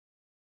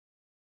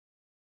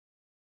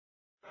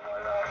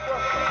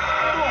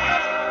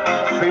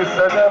They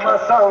say them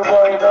a sound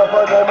boy, enough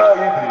of them a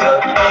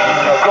idiot.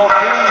 So go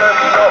kill them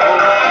now.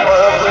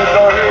 Work with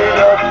no idiot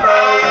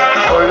sound.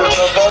 Boy, it's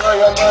a boy,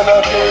 I'm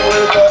gonna kill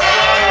with that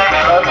one.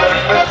 And let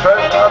me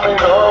friend, I me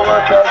know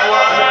what I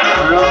want.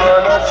 Real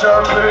man a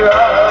champion.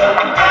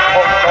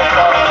 Up the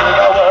back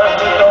with a work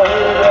with no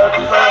idiot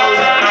sound.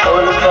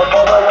 Boy, it's a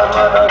boy, I'm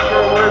gonna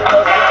kill with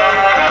that one.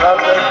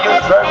 And let me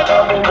friend,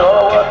 I me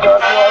know what I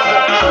want.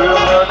 Real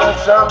man a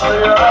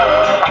champion.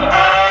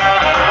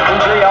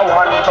 Usually I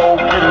want to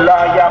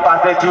killer, you pass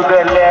it to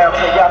the left,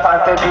 you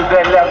pass it to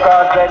the left,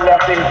 cause the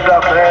left is the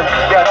best.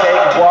 You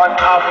take one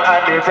up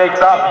and they fix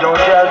up your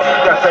chest.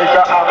 You take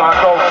your arm and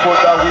go put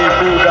the weed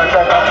through the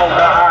center from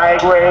the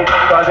highway,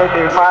 cause it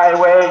is my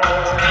way.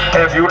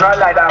 If you not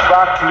like that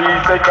back,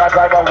 please take your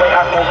drive away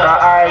and smoke the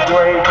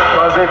highway,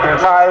 cause it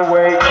is my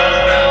way.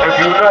 If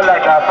you not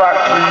like that back,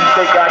 please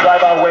take your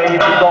drive away.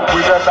 If you don't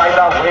criticize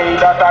the way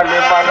that I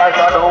live my life,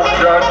 I don't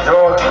judge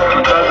yours.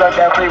 Cause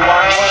everyone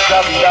wants to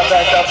be a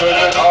better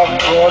person, of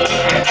course.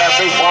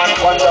 Everyone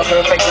wants a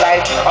perfect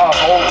life, a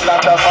whole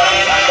lot of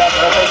money and a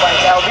perfect wife.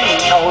 There'll be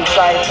no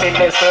sign in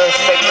this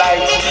perfect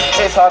life.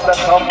 It's hard to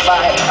come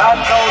by. I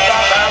know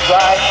that I'm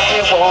right.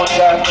 It won't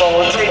just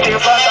go straight in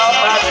front of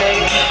my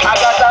face. I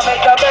gotta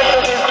make the best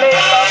of this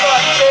place. I'm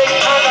not sick,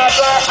 and I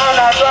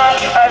try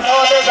as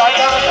hard as I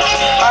can.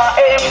 I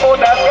aim for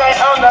the sky.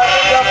 I'm the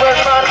nigga with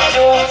man.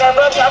 You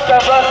never have to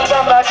run.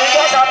 Somebody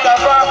get up the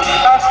rock.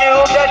 A skill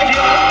that you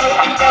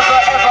never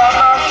ever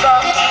master.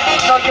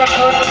 No, you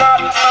could not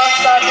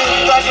master this.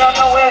 But you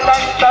know it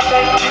like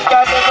something.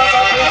 That never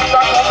got this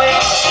stuck on me.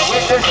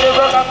 With this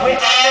never got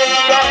witness.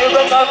 That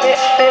never got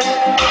witness.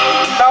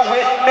 Now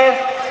witness.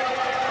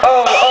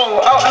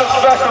 Oh, Outlook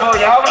Festival,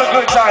 you're having a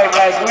good time,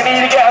 guys. We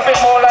need to get a bit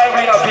more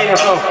lively up here,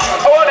 so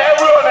I want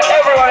everyone,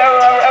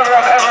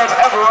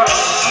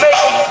 make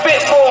a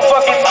bit more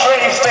fucking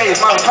brave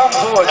space, man. Come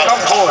forward.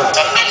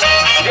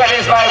 Get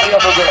this lively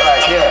up a bit,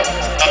 like, yeah.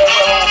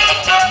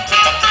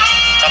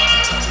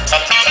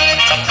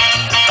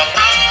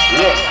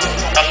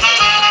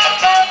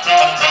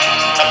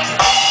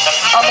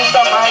 I'm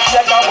Mr. Mic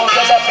Check, I want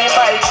to let me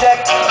mic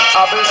check.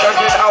 I've been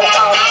searching out,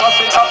 I'm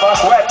busting up a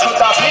sweat. Could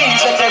I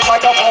please in this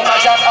microphone, I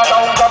can't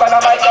alone. Grabbing a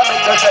mic, I'm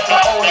in the set my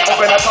own.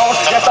 Open a tone,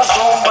 yes I'm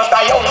strong, but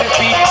I only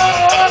speak.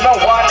 No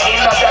one in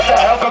the set to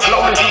help the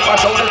flow to keep my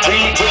shoulders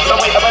beat. With the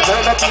weight of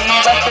eternity,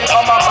 resting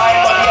on my mind,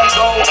 body and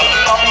soul.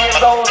 Copy and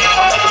soul,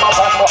 I'm making my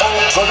path my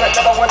own. Cause it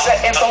never was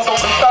set in stone, so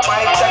Mr.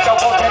 Mic Check, I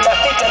want to let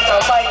me check the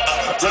mic.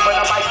 Ripping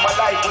a mic, my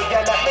life, will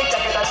you let me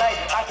check it at night?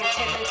 I can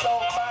keep it so.